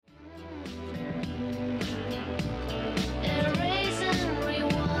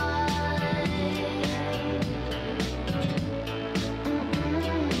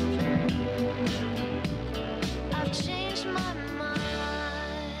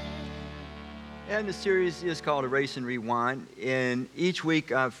And the series is called Erase and Rewind. And each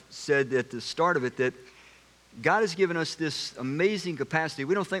week I've said at the start of it that God has given us this amazing capacity.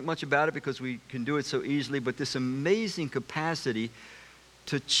 We don't think much about it because we can do it so easily, but this amazing capacity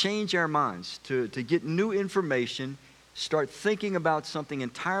to change our minds, to get new information, start thinking about something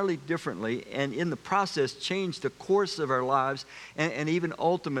entirely differently, and in the process change the course of our lives and even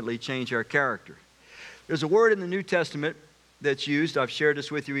ultimately change our character. There's a word in the New Testament that's used. I've shared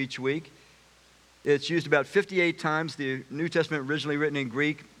this with you each week. It's used about 58 times. The New Testament originally written in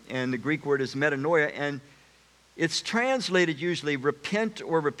Greek, and the Greek word is metanoia, and it's translated usually repent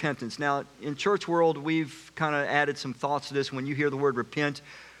or repentance. Now, in church world, we've kind of added some thoughts to this. When you hear the word repent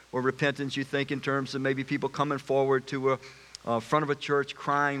or repentance, you think in terms of maybe people coming forward to a front of a church,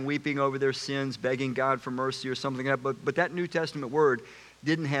 crying, weeping over their sins, begging God for mercy or something like that. But that New Testament word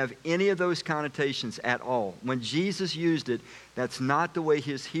didn't have any of those connotations at all. When Jesus used it, that's not the way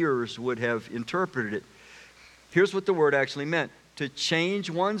his hearers would have interpreted it. Here's what the word actually meant: to change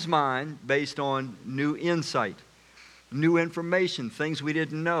one's mind based on new insight, new information, things we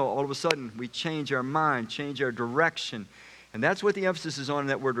didn't know. All of a sudden, we change our mind, change our direction. And that's what the emphasis is on in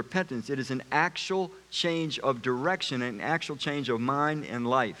that word repentance. It is an actual change of direction, an actual change of mind and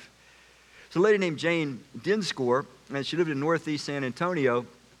life. There's a lady named Jane Dinscore, and she lived in northeast San Antonio.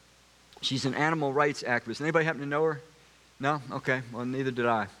 She's an animal rights activist. Anybody happen to know her? No? Okay. Well, neither did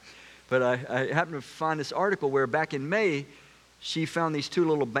I. But I happened to find this article where back in May, she found these two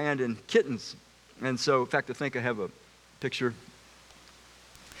little abandoned kittens. And so, in fact, I think I have a picture.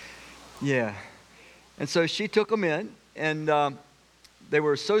 Yeah. And so she took them in, and they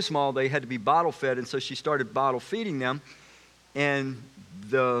were so small they had to be bottle fed, and so she started bottle feeding them. And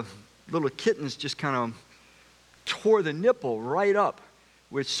the little kittens just kind of tore the nipple right up,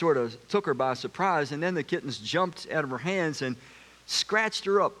 which sort of took her by surprise. And then the kittens jumped out of her hands and scratched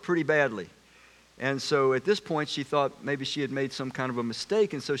her up pretty badly. And so at this point, she thought maybe she had made some kind of a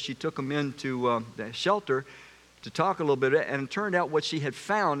mistake, and so she took them into the shelter to talk a little bit. And it turned out what she had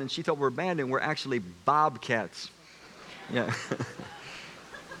found, and she thought were abandoned, were actually bobcats. Yeah.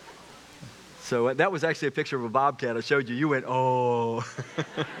 So that was actually a picture of a bobcat I showed you. You went, oh.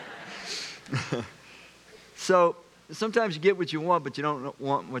 So sometimes you get what you want, but you don't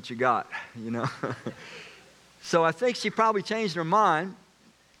want what you got, you know. So I think she probably changed her mind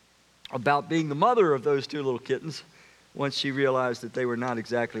about being the mother of those two little kittens once she realized that they were not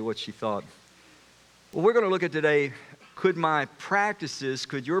exactly what she thought. Well, we're going to look at today, could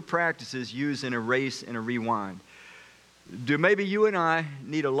your practices use an erase and a rewind? Do maybe you and I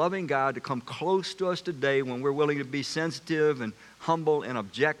need a loving God to come close to us today when we're willing to be sensitive and humble and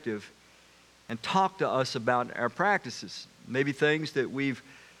objective and talk to us about our practices? Maybe things that we've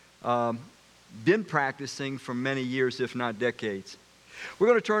been practicing for many years, if not decades. We're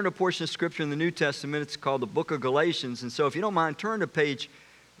going to turn to a portion of Scripture in the New Testament. It's called the book of Galatians. And so if you don't mind, turn to page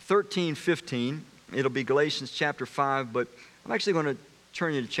 1315. It'll be Galatians chapter 5, but I'm actually going to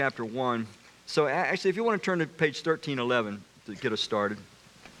turn you to chapter 1. So actually, if you want to turn to page 1311 to get us started.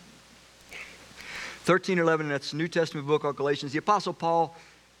 1311, that's the New Testament book of Galatians. The Apostle Paul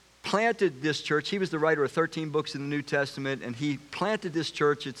planted this church. He was the writer of 13 books in the New Testament, and he planted this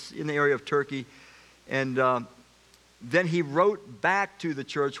church. It's in the area of Turkey. And then he wrote back to the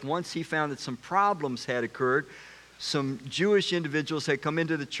church once he found that some problems had occurred. Some Jewish individuals had come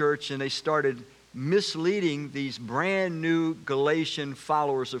into the church, and they started misleading these brand new Galatian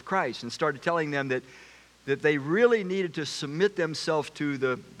followers of Christ and started telling them that they really needed to submit themselves to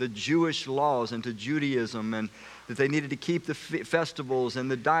the Jewish laws and to Judaism, and that they needed to keep the festivals and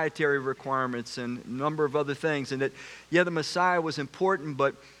the dietary requirements and a number of other things, and that, yeah, the Messiah was important,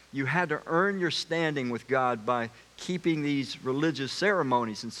 but you had to earn your standing with God by keeping these religious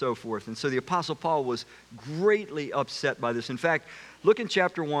ceremonies and so forth. And so the Apostle Paul was greatly upset by this. In fact, look in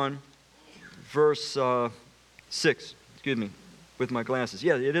chapter 1, verse 6. Excuse me, with my glasses.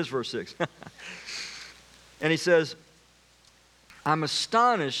 Yeah, it is verse 6. And he says, I'm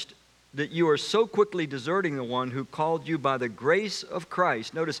astonished that you are so quickly deserting the one who called you by the grace of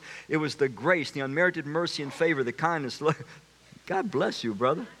Christ. Notice, it was the grace, the unmerited mercy and favor, the kindness. God bless you,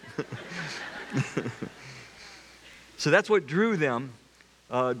 brother. So that's what drew them,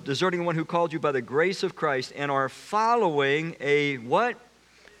 deserting the one who called you by the grace of Christ, and are following a what?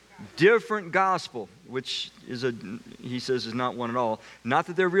 Different gospel, which he says is not one at all. Not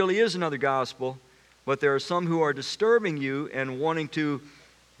that there really is another gospel, but there are some who are disturbing you and wanting to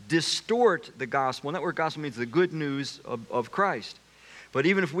distort the gospel. And that word gospel means the good news of Christ. But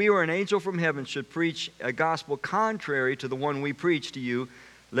even if we or an angel from heaven should preach a gospel contrary to the one we preach to you,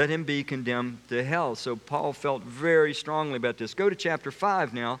 let him be condemned to hell. So Paul felt very strongly about this. Go to chapter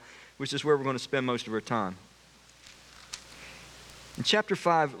 5 now. which is where we're going to spend most of our time. In chapter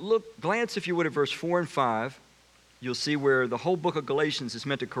 5, glance, if you would, at verse 4 and 5. You'll see where the whole book of Galatians is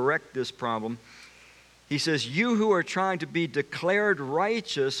meant to correct this problem. He says, you who are trying to be declared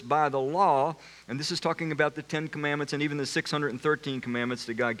righteous by the law, and this is talking about the 10 commandments and even the 613 commandments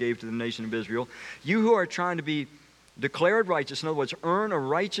that God gave to the nation of Israel. You who are trying to be declared righteous, in other words, earn a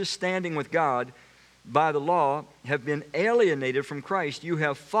righteous standing with God by the law, have been alienated from Christ. You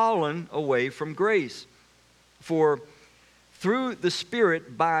have fallen away from grace. For through the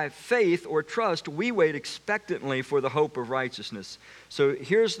Spirit, by faith or trust, we wait expectantly for the hope of righteousness. So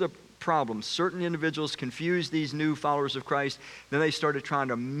here's the problem. Certain individuals confused these new followers of Christ. Then they started trying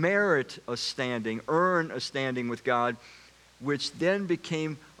to merit a standing, earn a standing with God, which then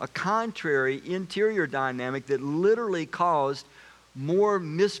became a contrary interior dynamic that literally caused more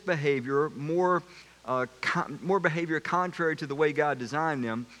misbehavior, more behavior contrary to the way God designed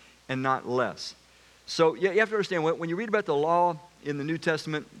them, and not less. So you have to understand, when you read about the law in the New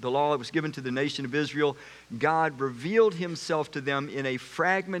Testament, the law that was given to the nation of Israel, God revealed himself to them in a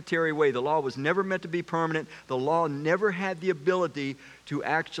fragmentary way. The law was never meant to be permanent. The law never had the ability to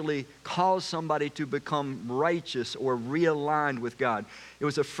actually cause somebody to become righteous or realigned with God. It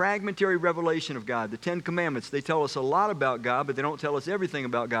was a fragmentary revelation of God. The 10 Commandments, they tell us a lot about God, but they don't tell us everything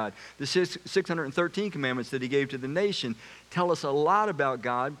about God. The 613 commandments that he gave to the nation tell us a lot about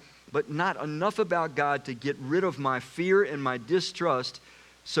God, but not enough about God to get rid of my fear and my distrust,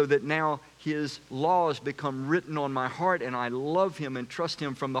 so that now his laws become written on my heart and I love him and trust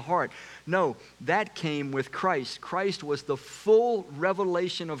him from the heart. No, that came with Christ. Christ was the full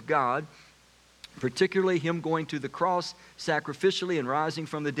revelation of God, particularly him going to the cross sacrificially and rising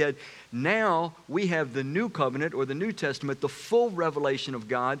from the dead. Now we have the new covenant, or the New Testament, the full revelation of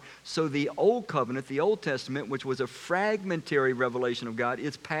God. So the old covenant, the Old Testament, which was a fragmentary revelation of God,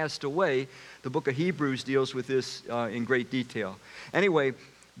 it's passed away. The book of Hebrews deals with this in great detail. Anyway,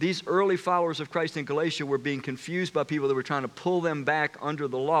 these early followers of Christ in Galatia were being confused by people that were trying to pull them back under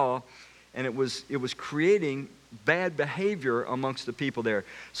the law, and it was creating bad behavior amongst the people there.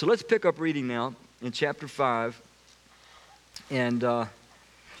 So let's pick up reading now in chapter 5, and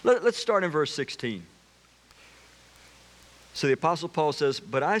let's start in verse 16. So the Apostle Paul says,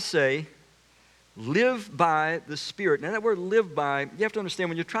 but I say, live by the Spirit. Now that word live by, you have to understand,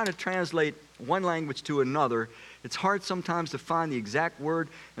 when you're trying to translate one language to another, it's hard sometimes to find the exact word.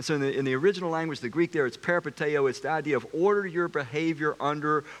 And so in the original language, the Greek there, it's peripateo. It's the idea of order your behavior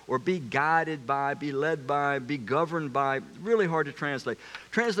under, or be guided by, be led by, be governed by. Really hard to translate.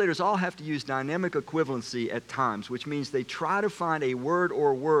 Translators all have to use dynamic equivalency at times, which means they try to find a word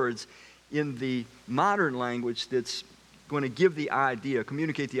or words in the modern language that's going to give the idea,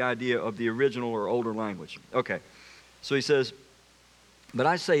 communicate the idea of the original or older language. Okay, so he says, but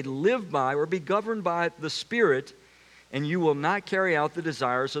I say live by, or be governed by the Spirit, and you will not carry out the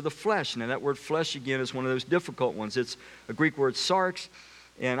desires of the flesh. Now that word flesh again is one of those difficult ones. It's a Greek word sarx,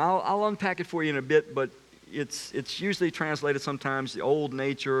 and I'll unpack it for you in a bit, but it's usually translated sometimes the old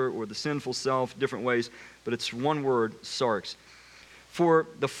nature or the sinful self, different ways, but it's one word, sarx. For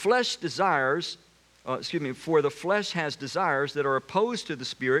the flesh has desires that are opposed to the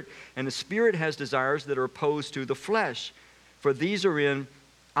Spirit, and the Spirit has desires that are opposed to the flesh. For these are in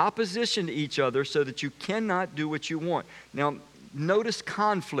opposition to each other, so that you cannot do what you want. Now, notice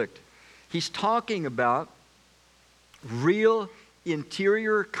conflict. He's talking about real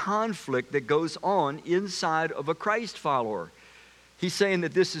interior conflict that goes on inside of a Christ follower. He's saying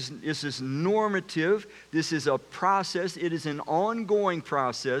that this is normative. This is a process. It is an ongoing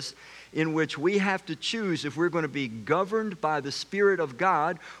process in which we have to choose if we're going to be governed by the Spirit of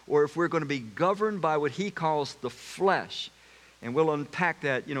God, or if we're going to be governed by what he calls the flesh. And we'll unpack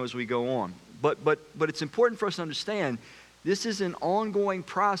that, as we go on. But it's important for us to understand this is an ongoing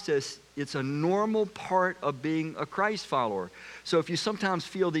process. It's a normal part of being a Christ follower. So if you sometimes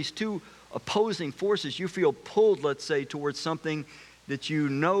feel these two opposing forces, you feel pulled, let's say, towards something that you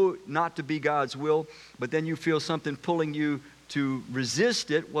know not to be God's will, but then you feel something pulling you to resist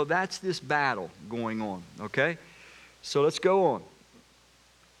it, well, that's this battle going on, okay? So let's go on.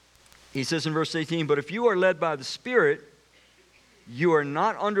 He says in verse 18, but if you are led by the Spirit, you are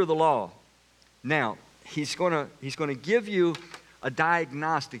not under the law. Now, he's going to give you a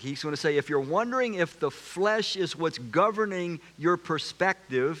diagnostic. He's going to say, if you're wondering if the flesh is what's governing your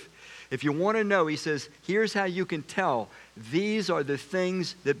perspective, if you want to know, he says, here's how you can tell. These are the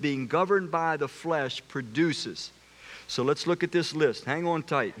things that being governed by the flesh produces. So let's look at this list. Hang on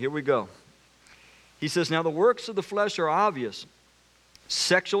tight. Here we go. He says, now the works of the flesh are obvious.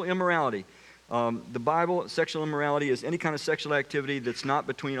 Sexual immorality, The Bible, sexual immorality is any kind of sexual activity that's not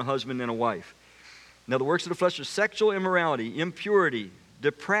between a husband and a wife. Now, the works of the flesh are sexual immorality, impurity,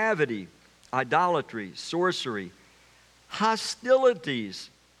 depravity, idolatry, sorcery, hostilities,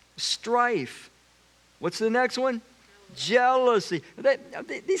 strife. What's the next one? Jealousy.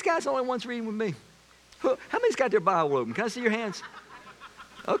 These guys are the only ones reading with me. How many's got their Bible open? Can I see your hands?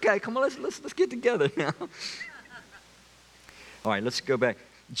 Okay, come on, let's get together now. All right, let's go back.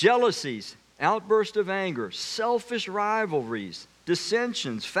 Jealousies, outburst of anger, selfish rivalries,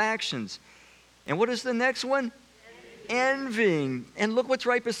 dissensions, factions. And what is the next one? Envying. And look what's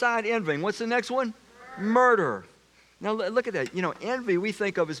right beside envying. What's the next one? Murder. Now look at that. You know, envy we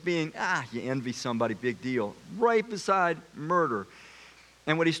think of as being, you envy somebody, big deal. Right beside murder.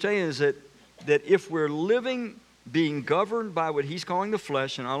 And what he's saying is that if we're living, being governed by what he's calling the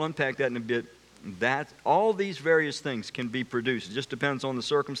flesh, and I'll unpack that in a bit, that all these various things can be produced. It just depends on the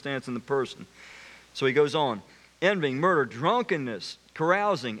circumstance and the person. So he goes on. Envying, murder, drunkenness,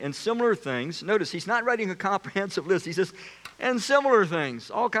 carousing, and similar things. Notice he's not writing a comprehensive list. He says, and similar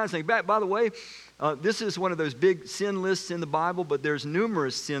things, all kinds of things. By the way, this is one of those big sin lists in the Bible, but there's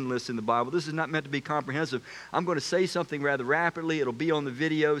numerous sin lists in the Bible. This is not meant to be comprehensive. I'm going to say something rather rapidly. It'll be on the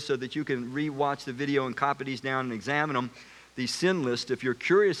video so that you can re-watch the video and copy these down and examine them. The sin list, if you're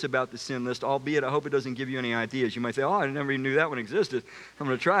curious about the sin list, albeit I hope it doesn't give you any ideas. You might say, I never even knew that one existed. I'm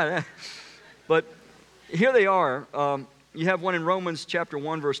going to try that. But here they are. You have one in Romans chapter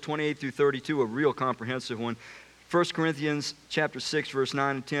 1, verse 28 through 32, a real comprehensive one. 1 Corinthians chapter 6, verse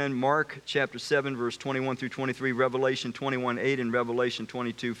 9 and 10, Mark chapter 7, verse 21 through 23, Revelation 21, 8, and Revelation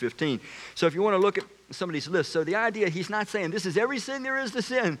 22, 15. So if you want to look at some of these lists, so the idea, he's not saying this is every sin there is to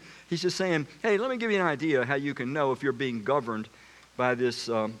sin. He's just saying, hey, let me give you an idea how you can know if you're being governed by this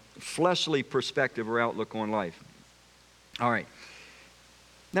fleshly perspective or outlook on life. All right.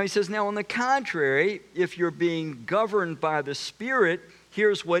 Now he says, now on the contrary, if you're being governed by the Spirit,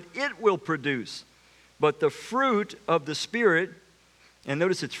 here's what it will produce. But the fruit of the Spirit, and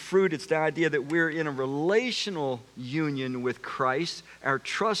notice it's fruit, it's the idea that we're in a relational union with Christ. Our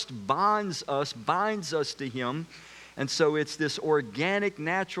trust binds us to Him. And so it's this organic,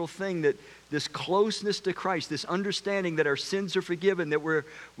 natural thing, that this closeness to Christ, this understanding that our sins are forgiven, that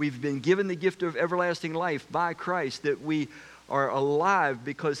we've been given the gift of everlasting life by Christ, that we are alive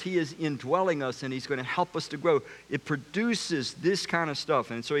because He is indwelling us and He's going to help us to grow. It produces this kind of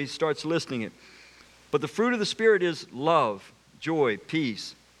stuff. And so he starts listing it. But the fruit of the Spirit is love, joy,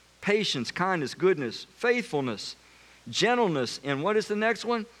 peace, patience, kindness, goodness, faithfulness, gentleness, and what is the next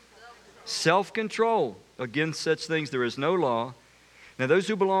one? Self-control. Against such things there is no law. Now those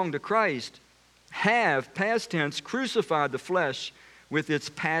who belong to Christ have, past tense, crucified the flesh with its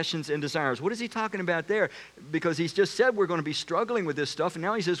passions and desires. What is he talking about there? Because he's just said we're going to be struggling with this stuff, and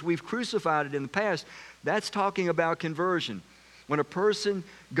now he says we've crucified it in the past. That's talking about conversion. When a person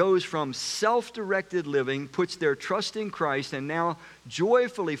goes from self-directed living, puts their trust in Christ, and now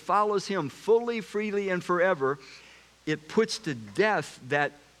joyfully follows Him fully, freely, and forever, it puts to death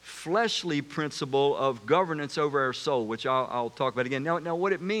that fleshly principle of governance over our soul, which I'll talk about again. Now,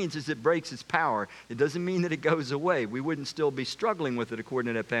 what it means is it breaks its power. It doesn't mean that it goes away. We wouldn't still be struggling with it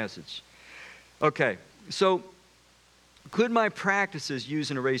according to that passage. Okay, so could my practices use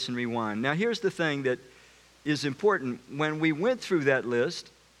an erase and rewind? Now, here's the thing that is important. When we went through that list,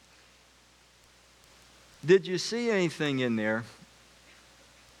 did you see anything in there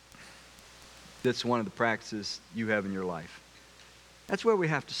that's one of the practices you have in your life? That's where we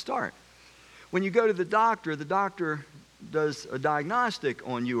have to start. When you go to the doctor does a diagnostic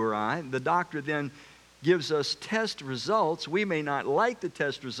on you or I. The doctor then gives us test results. We may not like the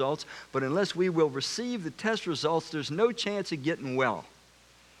test results, but unless we will receive the test results, there's no chance of getting well.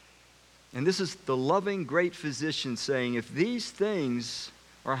 And this is the loving, great physician saying, if these things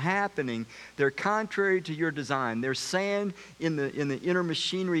are happening, they're contrary to your design. They're sand in the inner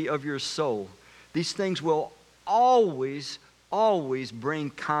machinery of your soul. These things will always bring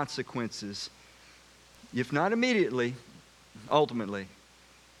consequences, if not immediately, ultimately.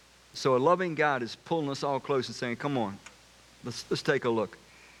 So a loving God is pulling us all close and saying, come on, let's take a look.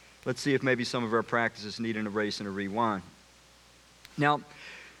 Let's see if maybe some of our practices need an erase and a rewind. Now,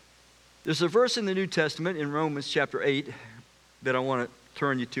 there's a verse in the New Testament in Romans chapter 8 that I want to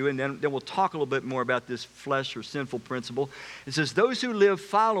turn you to, and then we'll talk a little bit more about this flesh or sinful principle. It says, those who live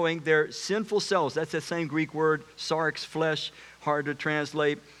following their sinful selves, that's that same Greek word, sarx, flesh, hard to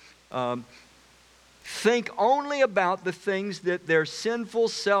translate, think only about the things that their sinful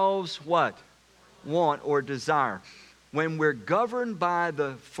selves what? Want or desire. When we're governed by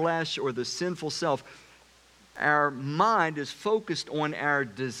the flesh or the sinful self, our mind is focused on our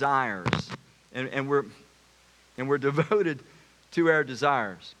desires. and we're devoted to our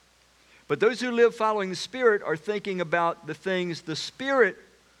desires. But those who live following the Spirit are thinking about the things the Spirit,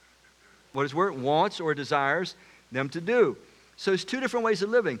 what is word, wants or desires them to do. So it's two different ways of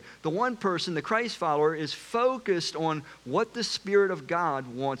living. The one person, the Christ follower, is focused on what the Spirit of God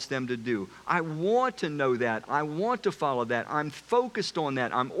wants them to do. I want to know that. I want to follow that. I'm focused on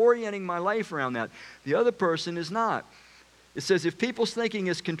that. I'm orienting my life around that. The other person is not. It says, if people's thinking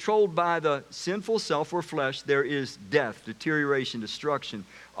is controlled by the sinful self or flesh, there is death, deterioration, destruction,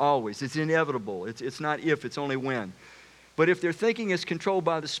 always. It's inevitable. It's not if, it's only when. But if their thinking is controlled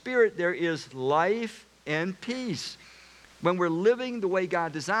by the Spirit, there is life and peace. When we're living the way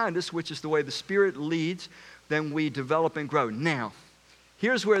God designed us, which is the way the Spirit leads, then we develop and grow. Now,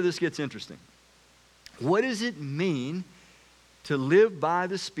 here's where this gets interesting. What does it mean to live by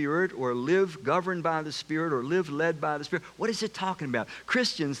the Spirit, or live governed by the Spirit, or live led by the Spirit? What is it talking about?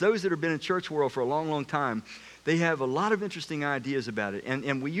 Christians, those that have been in church world for a long, long time, they have a lot of interesting ideas about it.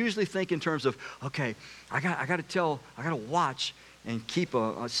 And we usually think in terms of, okay, I got to watch and keep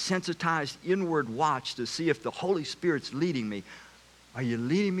a sensitized inward watch to see if the Holy Spirit's leading me. Are you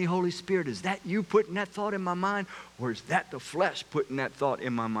leading me, Holy Spirit? Is that you putting that thought in my mind? Or is that the flesh putting that thought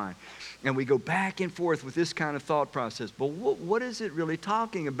in my mind? And we go back and forth with this kind of thought process. But what is it really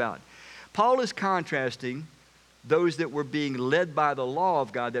talking about? Paul is contrasting those that were being led by the law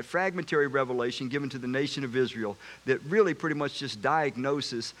of God, that fragmentary revelation given to the nation of Israel, that really pretty much just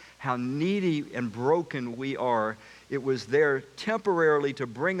diagnoses how needy and broken we are. It was there temporarily to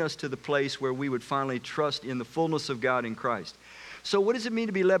bring us to the place where we would finally trust in the fullness of God in Christ. So what does it mean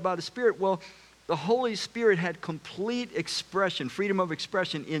to be led by the Spirit? Well, the Holy Spirit had complete expression, freedom of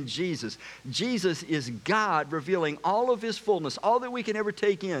expression in Jesus. Jesus is God revealing all of His fullness, all that we can ever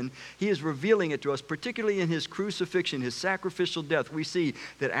take in. He is revealing it to us, particularly in His crucifixion, His sacrificial death. We see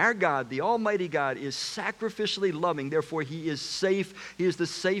that our God, the Almighty God, is sacrificially loving. Therefore, He is safe. He is the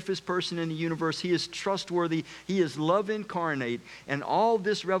safest person in the universe. He is trustworthy. He is love incarnate. And all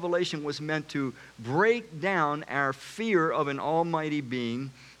this revelation was meant to break down our fear of an almighty being,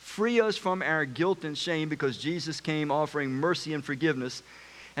 free us from our guilt and shame because Jesus came offering mercy and forgiveness,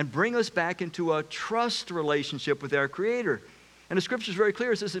 and bring us back into a trust relationship with our Creator. And the Scripture is very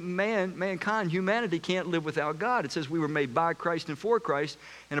clear. It says that mankind, humanity can't live without God. It says we were made by Christ and for Christ,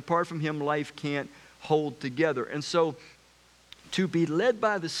 and apart from Him, life can't hold together. And so to be led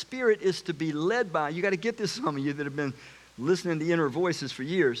by the Spirit is to be led by, you got to get this, some of you that have been listening to inner voices for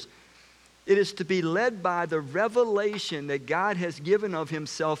years. It is to be led by the revelation that God has given of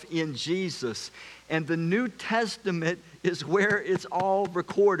Himself in Jesus. And the New Testament is where it's all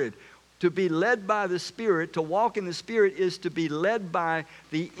recorded. To be led by the Spirit, to walk in the Spirit, is to be led by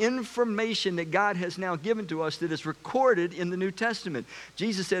the information that God has now given to us that is recorded in the New Testament.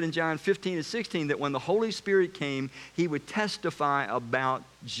 Jesus said in John 15 and 16 that when the Holy Spirit came, He would testify about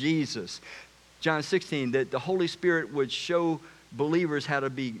Jesus. John 16, that the Holy Spirit would show believers how to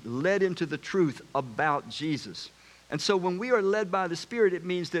be led into the truth about Jesus. And so when we are led by the Spirit, it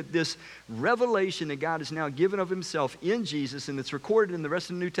means that this revelation that God has now given of Himself in Jesus, and it's recorded in the rest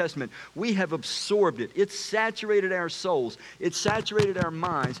of the New Testament, we have absorbed it. It's saturated our souls. It's saturated our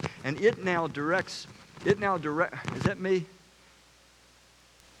minds. And it now directs, is that me?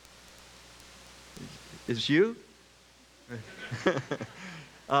 Is it you?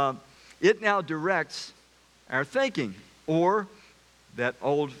 It now directs our thinking, or that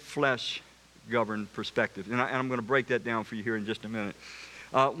old flesh-governed perspective. And I'm going to break that down for you here in just a minute.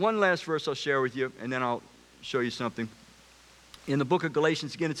 One last verse I'll share with you, and then I'll show you something. In the book of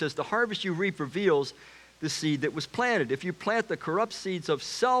Galatians, again, it says, the harvest you reap reveals the seed that was planted. If you plant the corrupt seeds of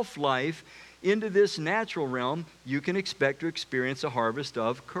self-life into this natural realm, you can expect to experience a harvest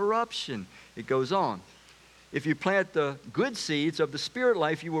of corruption. It goes on. If you plant the good seeds of the Spirit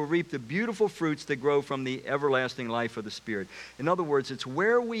life, you will reap the beautiful fruits that grow from the everlasting life of the Spirit. In other words, it's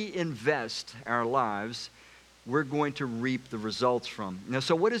where we invest our lives, we're going to reap the results from. Now,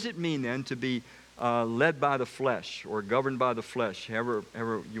 so what does it mean then to be led by the flesh, or governed by the flesh, however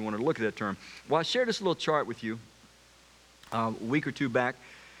you want to look at that term? Well, I shared this little chart with you a week or two back.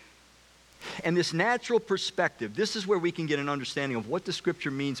 And this natural perspective, this is where we can get an understanding of what the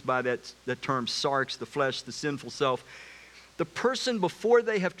Scripture means by that term sarx, the flesh, the sinful self. The person, before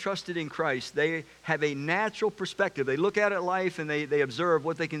they have trusted in Christ, they have a natural perspective. They look out at life and they observe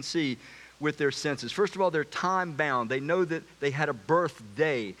what they can see with their senses. First of all, they're time-bound. They know that they had a birth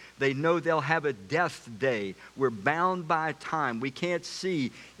day. They know they'll have a death day. We're bound by time. We can't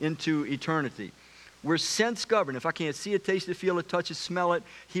see into eternity. We're sense governed. If I can't see it, taste it, feel it, touch it, smell it,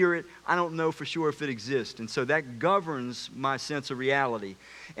 hear it, I don't know for sure if it exists. And so that governs my sense of reality.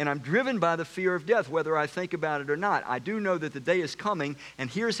 And I'm driven by the fear of death, whether I think about it or not. I do know that the day is coming,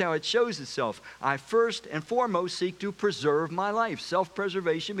 and here's how it shows itself. I first and foremost seek to preserve my life.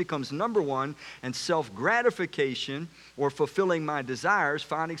 Self-preservation becomes number one, and self-gratification, or fulfilling my desires,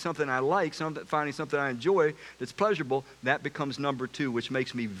 finding something I like, finding something I enjoy that's pleasurable, that becomes number two, which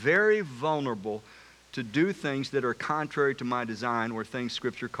makes me very vulnerable to do things that are contrary to my design, or things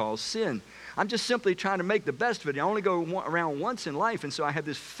Scripture calls sin. I'm just simply trying to make the best of it. I only go around once in life, and so I have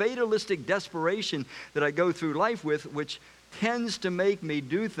this fatalistic desperation that I go through life with, which tends to make me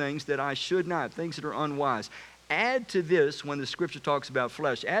do things that I should not, things that are unwise. Add to this, when the Scripture talks about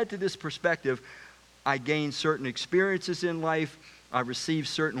flesh, add to this perspective, I gain certain experiences in life, I receive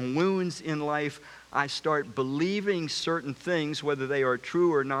certain wounds in life, I start believing certain things, whether they are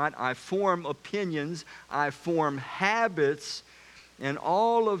true or not. I form opinions. I form habits. And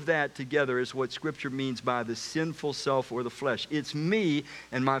all of that together is what Scripture means by the sinful self or the flesh. It's me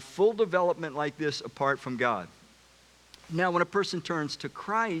and my full development like this apart from God. Now, when a person turns to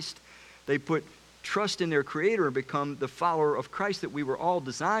Christ, they put trust in their Creator and become the follower of Christ that we were all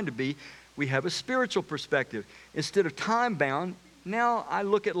designed to be. We have a spiritual perspective. Instead of time-bound, now I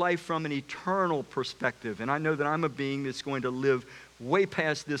look at life from an eternal perspective, and I know that I'm a being that's going to live way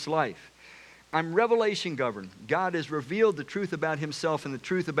past this life. I'm revelation governed. God has revealed the truth about Himself and the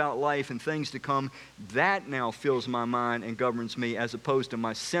truth about life and things to come. That now fills my mind and governs me as opposed to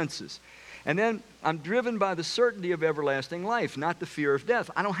my senses. And then I'm driven by the certainty of everlasting life, not the fear of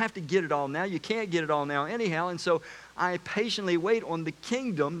death. I don't have to get it all now. You can't get it all now anyhow. And so I patiently wait on the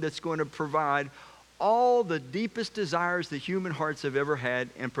kingdom that's going to provide all the deepest desires the human hearts have ever had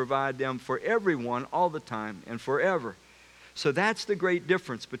and provide them for everyone all the time and forever. So that's the great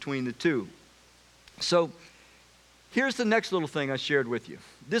difference between the two. So here's the next little thing I shared with you.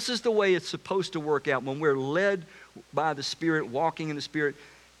 This is the way it's supposed to work out when we're led by the Spirit, walking in the Spirit.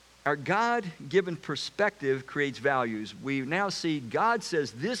 Our God-given perspective creates values. We now see God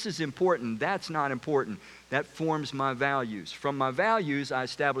says this is important, that's not important. That forms my values. From my values, I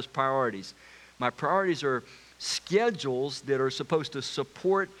establish priorities. My priorities are schedules that are supposed to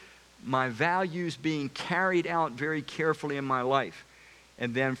support my values being carried out very carefully in my life.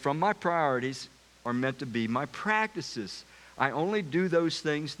 And then from my priorities are meant to be my practices. I only do those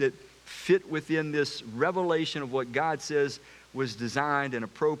things that fit within this revelation of what God says was designed and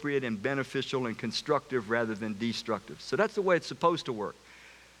appropriate and beneficial and constructive rather than destructive. So that's the way it's supposed to work.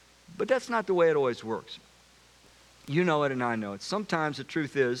 But that's not the way it always works. You know it and I know it. Sometimes the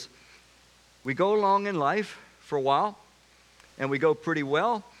truth is, we go along in life for a while, and we go pretty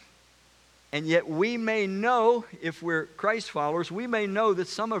well, and yet we may know, if we're Christ followers, we may know that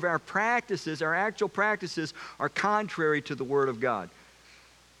some of our practices, our actual practices, are contrary to the Word of God.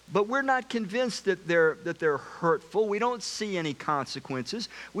 But we're not convinced that they're hurtful. We don't see any consequences.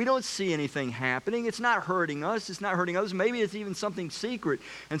 We don't see anything happening. It's not hurting us. It's not hurting others. Maybe it's even something secret.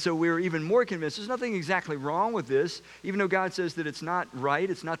 And so we're even more convinced there's nothing exactly wrong with this. Even though God says that it's not right,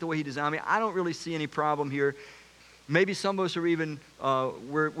 it's not the way He designed me, I don't really see any problem here. Maybe some of us are even,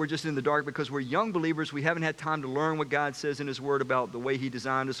 we're just in the dark because we're young believers. We haven't had time to learn what God says in His Word about the way He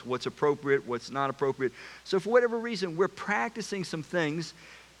designed us, what's appropriate, what's not appropriate. So for whatever reason, we're practicing some things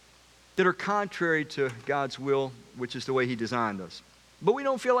that are contrary to God's will, which is the way He designed us. But we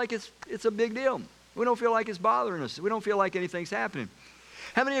don't feel like it's a big deal. We don't feel like it's bothering us. We don't feel like anything's happening.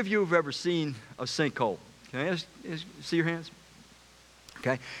 How many of you have ever seen a sinkhole? Can I see your hands?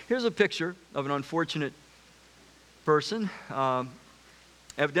 Okay. Here's a picture of an unfortunate person.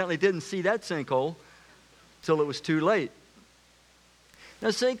 Evidently didn't see that sinkhole till it was too late. Now,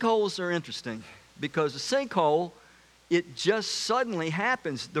 sinkholes are interesting because a sinkhole, it just suddenly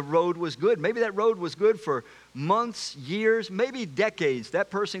happens. The road was good. Maybe that road was good for months, years, maybe decades. That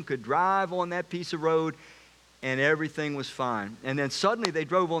person could drive on that piece of road and everything was fine. And then suddenly they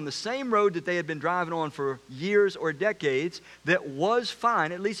drove on the same road that they had been driving on for years or decades that was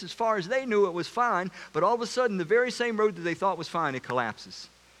fine, at least as far as they knew it was fine. But all of a sudden, the very same road that they thought was fine, it collapses.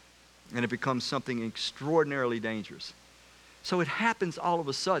 And it becomes something extraordinarily dangerous. So it happens all of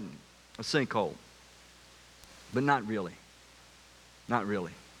a sudden, a sinkhole. But not really. Not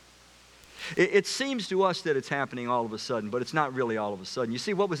really. It seems to us that it's happening all of a sudden, but it's not really all of a sudden. You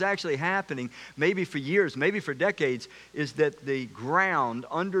see, what was actually happening, maybe for years, maybe for decades, is that the ground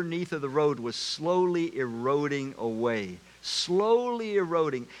underneath of the road was slowly eroding away. slowly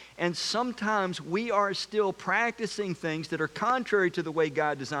eroding. And sometimes we are still practicing things that are contrary to the way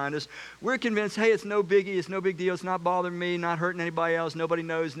God designed us. We're convinced, hey, it's no biggie, it's no big deal, it's not bothering me, not hurting anybody else, nobody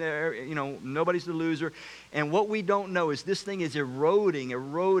knows, nobody's the loser. And what we don't know is this thing is eroding,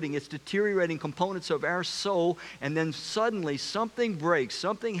 it's deteriorating components of our soul, and then suddenly something breaks,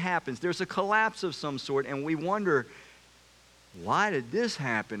 something happens, there's a collapse of some sort, and we wonder, why did this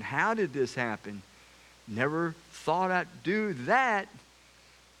happen? How did this happen? Never thought I'd do that.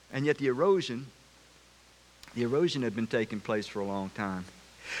 And yet the erosion had been taking place for a long time.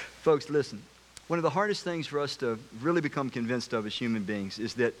 Folks, listen, one of the hardest things for us to really become convinced of as human beings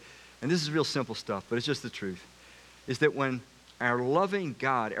is that, and this is real simple stuff, but it's just the truth, is that when our loving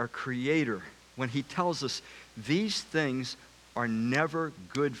God, our Creator, when He tells us these things are never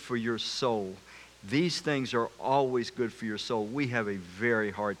good for your soul, these things are always good for your soul, we have a very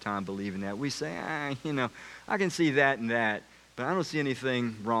hard time believing that. We say, I can see that and that, but I don't see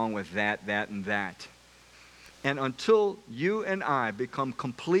anything wrong with that, and that. And until you and I become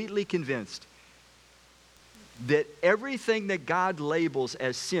completely convinced that everything that God labels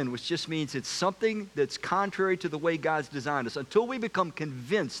as sin, which just means it's something that's contrary to the way God's designed us, until we become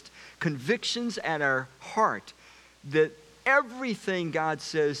convinced, convictions at our heart, that everything God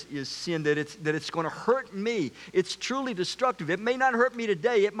says is sin, that it's going to hurt me. It's truly destructive. It may not hurt me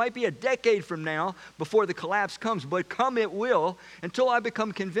today. It might be a decade from now before the collapse comes, but come it will. Until I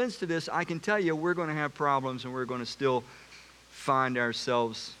become convinced of this, I can tell you we're going to have problems, and we're going to still find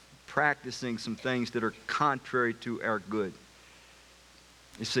ourselves practicing some things that are contrary to our good.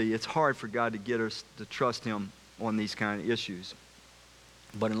 You see, it's hard for God to get us to trust Him on these kind of issues.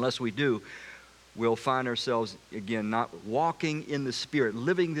 But unless we do, we'll find ourselves, again, not walking in the Spirit,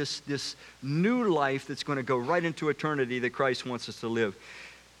 living this new life that's going to go right into eternity that Christ wants us to live.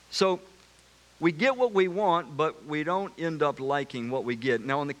 So we get what we want, but we don't end up liking what we get.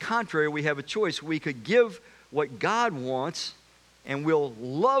 Now, on the contrary, we have a choice. We could give what God wants, and we'll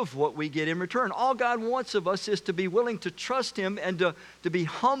love what we get in return. All God wants of us is to be willing to trust Him and to be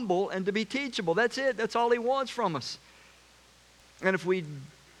humble and to be teachable. That's it. That's all He wants from us. And if we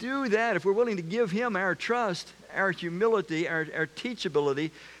do that, if we're willing to give Him our trust, our humility, our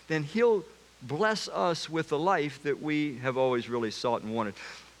teachability, then He'll bless us with the life that we have always really sought and wanted.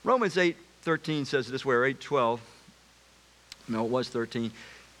 Romans 8:13 says it this way, or 8:12. No, it was 13.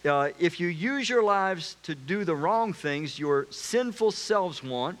 If you use your lives to do the wrong things your sinful selves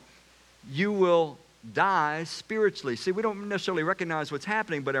want, you will die spiritually. See, we don't necessarily recognize what's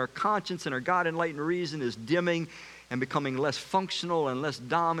happening, but our conscience and our God-enlightened reason is dimming and becoming less functional and less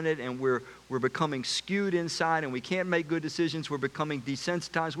dominant, and we're becoming skewed inside, and we can't make good decisions. We're becoming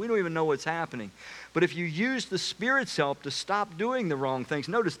desensitized. We don't even know what's happening. But if you use the Spirit's help to stop doing the wrong things,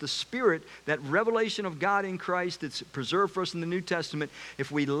 notice the Spirit, that revelation of God in Christ that's preserved for us in the New Testament,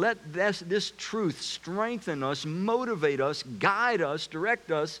 if we let this truth strengthen us, motivate us, guide us, direct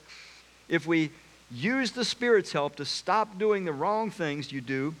us, if we use the Spirit's help to stop doing the wrong things you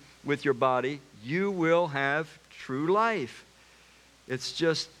do with your body, you will have true life. It's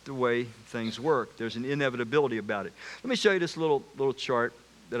just the way things work. There's an inevitability about it. Let me show you this little chart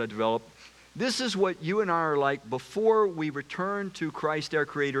that I developed. This is what you and I are like before we return to Christ our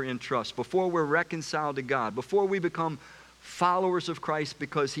Creator in trust, before we're reconciled to God, before we become followers of Christ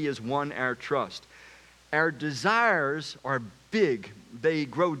because He has won our trust. Our desires are big. They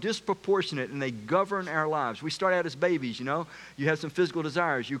grow disproportionate and they govern our lives. We start out as babies, You have some physical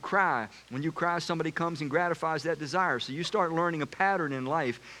desires. You cry. When you cry, somebody comes and gratifies that desire. So you start learning a pattern in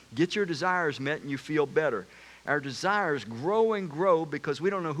life. Get your desires met and you feel better. Our desires grow and grow because we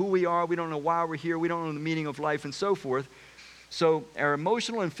don't know who we are. We don't know why we're here. We don't know the meaning of life and so forth. So our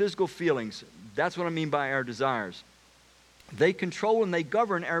emotional and physical feelings, that's what I mean by our desires. They control and they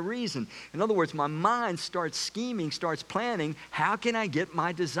govern our reason. In other words, my mind starts scheming, starts planning, how can I get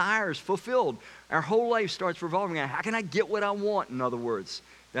my desires fulfilled? Our whole life starts revolving around, how can I get what I want, in other words?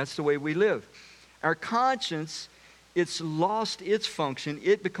 That's the way we live. Our conscience, it's lost its function.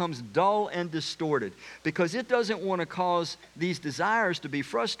 It becomes dull and distorted because it doesn't want to cause these desires to be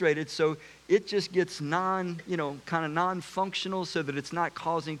frustrated, so it just gets non-functional so that it's not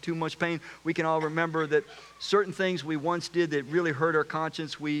causing too much pain. We can all remember that certain things we once did that really hurt our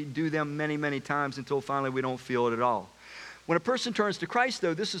conscience, we do them many, many times until finally we don't feel it at all. When a person turns to Christ,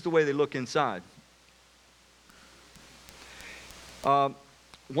 though, this is the way they look inside.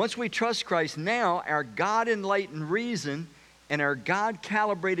 Once we trust Christ, now our God-enlightened reason and our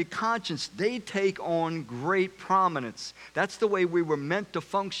God-calibrated conscience, they take on great prominence. That's the way we were meant to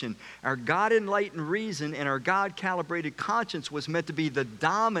function. Our God-enlightened reason and our God-calibrated conscience was meant to be the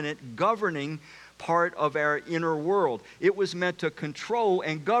dominant, governing part of our inner world. It was meant to control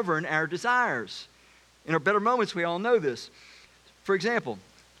and govern our desires. In our better moments, we all know this. For example,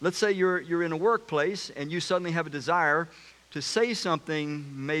 let's say you're in a workplace and you suddenly have a desire to say something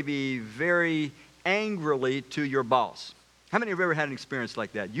maybe very angrily to your boss. How many have ever had an experience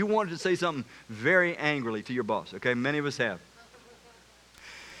like that? You wanted to say something very angrily to your boss, okay? Many of us have.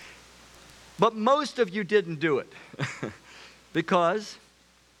 But most of you didn't do it because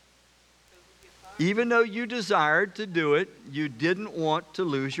even though you desired to do it, you didn't want to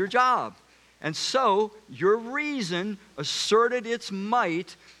lose your job. And so your reason asserted its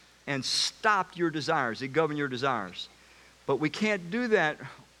might and stopped your desires. It governed your desires. But we can't do that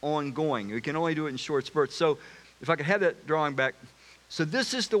ongoing. We can only do it in short spurts. So if I could have that drawing back. So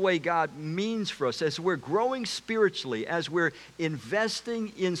this is the way God means for us. As we're growing spiritually, as we're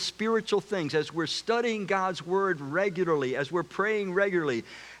investing in spiritual things, as we're studying God's Word regularly, as we're praying regularly,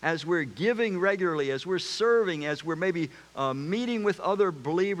 as we're giving regularly, as we're serving, as we're maybe meeting with other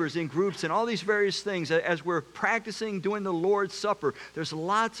believers in groups and all these various things, as we're practicing doing the Lord's Supper, there's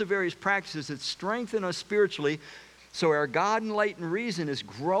lots of various practices that strengthen us spiritually. So our God-enlightened reason is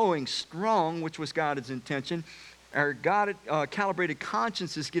growing strong, which was God's intention. Our God-calibrated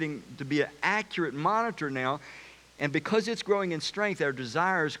conscience is getting to be an accurate monitor now. And because it's growing in strength, our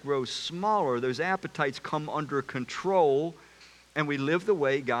desires grow smaller. Those appetites come under control. And we live the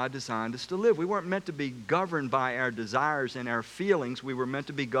way God designed us to live. We weren't meant to be governed by our desires and our feelings. We were meant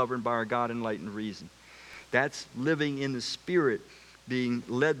to be governed by our God-enlightened reason. That's living in the Spirit, being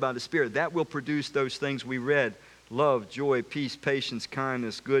led by the Spirit. That will produce those things we read. Love, joy, peace, patience,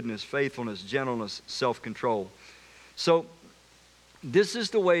 kindness, goodness, faithfulness, gentleness, self-control. So this is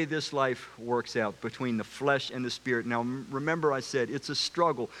the way this life works out between the flesh and the Spirit. Now remember I said it's a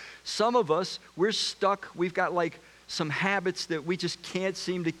struggle. Some of us, we're stuck. We've got like some habits that we just can't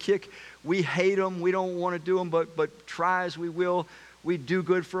seem to kick. We hate them. We don't want to do them, but try as we will. We do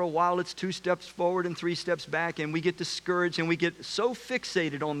good for a while. It's 2 steps forward and 3 steps back, and we get discouraged, and we get so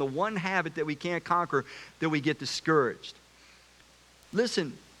fixated on the one habit that we can't conquer that we get discouraged.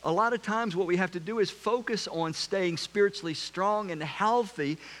 Listen, a lot of times what we have to do is focus on staying spiritually strong and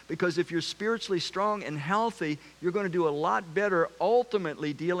healthy, because if you're spiritually strong and healthy, you're going to do a lot better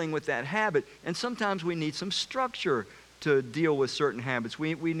ultimately dealing with that habit. And sometimes we need some structure to deal with certain habits.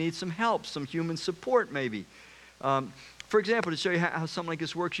 We need some help, some human support maybe. For example, to show you how something like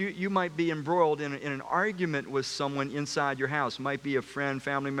this works, you might be embroiled in an argument with someone inside your house. It might be a friend,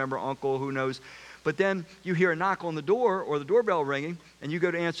 family member, uncle, who knows. But then you hear a knock on the door or the doorbell ringing, and you go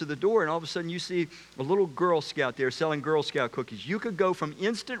to answer the door, and all of a sudden you see a little Girl Scout there selling Girl Scout cookies. You could go from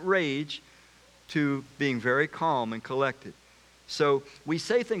instant rage to being very calm and collected. So we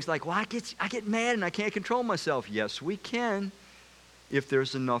say things like, well, I get mad and I can't control myself. Yes, we can, if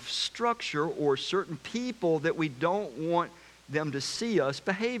there's enough structure or certain people that we don't want them to see us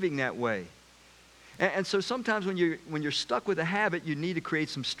behaving that way. And so sometimes when you're stuck with a habit, you need to create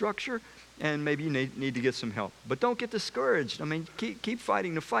some structure, and maybe you need to get some help. But don't get discouraged. I mean, keep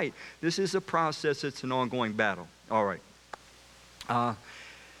fighting the fight. This is a process. It's an ongoing battle. All right.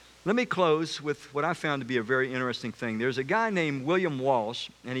 Let me close with what I found to be a very interesting thing. There's a guy named William Walsh,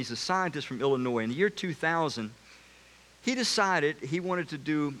 and he's a scientist from Illinois. In the year 2000, he decided he wanted to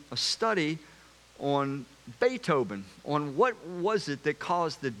do a study on Beethoven, on what was it that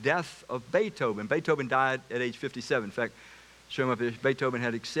caused the death of Beethoven. Beethoven died at age 57. In fact, show him up here. Beethoven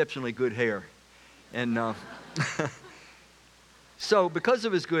had exceptionally good hair. And so because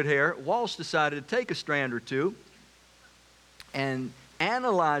of his good hair, Walsh decided to take a strand or two and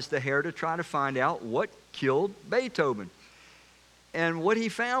analyze the hair to try to find out what killed Beethoven. And what he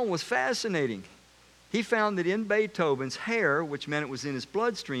found was fascinating. He found that in Beethoven's hair, which meant it was in his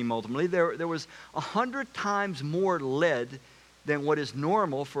bloodstream ultimately, there was 100 times more lead than what is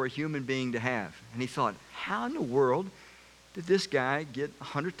normal for a human being to have. And he thought, how in the world did this guy get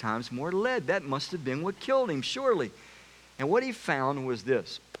 100 times more lead? That must have been what killed him, surely. And what he found was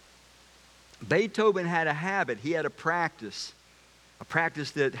this. Beethoven had a habit. He had a practice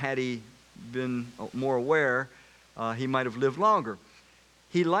that had he been more aware, he might have lived longer.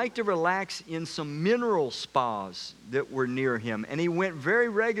 He liked to relax in some mineral spas that were near him, and he went very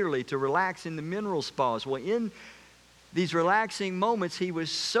regularly to relax in the mineral spas. Well, in these relaxing moments, he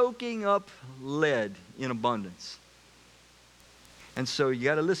was soaking up lead in abundance. And so you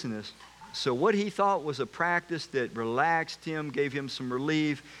got to listen to this. So what he thought was a practice that relaxed him, gave him some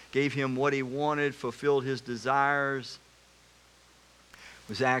relief, gave him what he wanted, fulfilled his desires,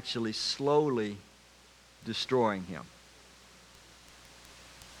 was actually slowly destroying him.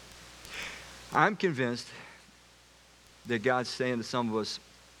 I'm convinced that God's saying to some of us,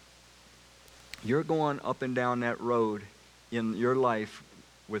 You're going up and down that road in your life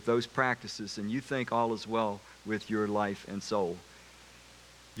with those practices, and you think all is well with your life and soul.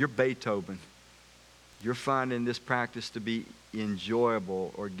 You're Beethoven. You're finding this practice to be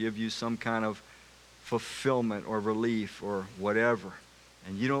enjoyable or give you some kind of fulfillment or relief or whatever,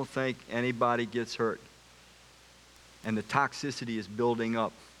 and you don't think anybody gets hurt, and the toxicity is building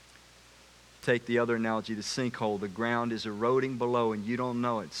up. Take the other analogy, the sinkhole. The ground is eroding below and you don't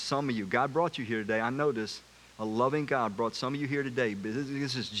know it. Some of you, God brought you here today. I know this. A loving God brought some of you here today. But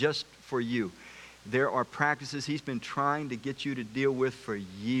this is just for you. There are practices He's been trying to get you to deal with for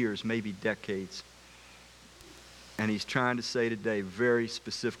years, maybe decades. And He's trying to say today very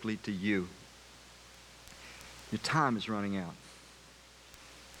specifically to you, your time is running out.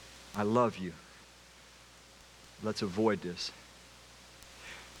 I love you. Let's avoid this.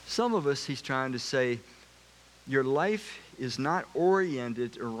 Some of us, He's trying to say, your life is not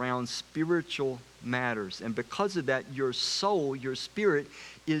oriented around spiritual matters. And because of that, your soul, your spirit,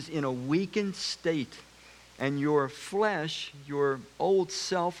 is in a weakened state. And your flesh, your old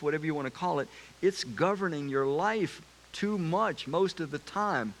self, whatever you want to call it, it's governing your life too much most of the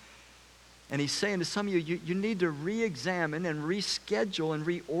time. And He's saying to some of you, you need to re-examine and reschedule and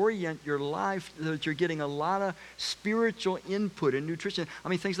reorient your life so that you're getting a lot of spiritual input and nutrition. I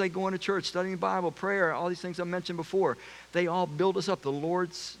mean, things like going to church, studying the Bible, prayer, all these things I mentioned before, they all build us up. The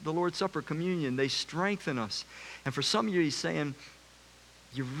Lord's Supper, communion, they strengthen us. And for some of you, He's saying,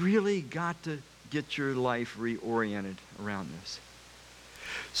 you really got to get your life reoriented around this.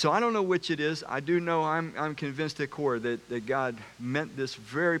 So I don't know which it is. I do know I'm convinced at core that God meant this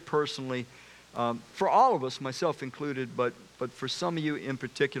very personally for all of us, myself included, but for some of you in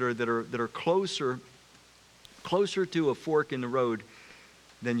particular that are closer to a fork in the road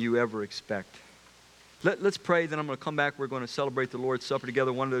than you ever expect. Let's pray, then I'm going to come back. We're going to celebrate the Lord's Supper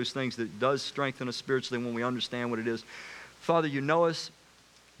together, one of those things that does strengthen us spiritually when we understand what it is. Father, you know us.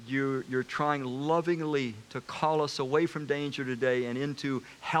 You're trying lovingly to call us away from danger today and into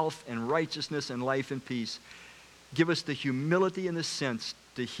health and righteousness and life and peace. Give us the humility and the sense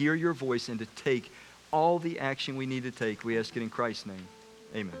to hear your voice and to take all the action we need to take. We ask it in Christ's name.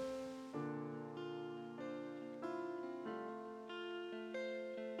 Amen.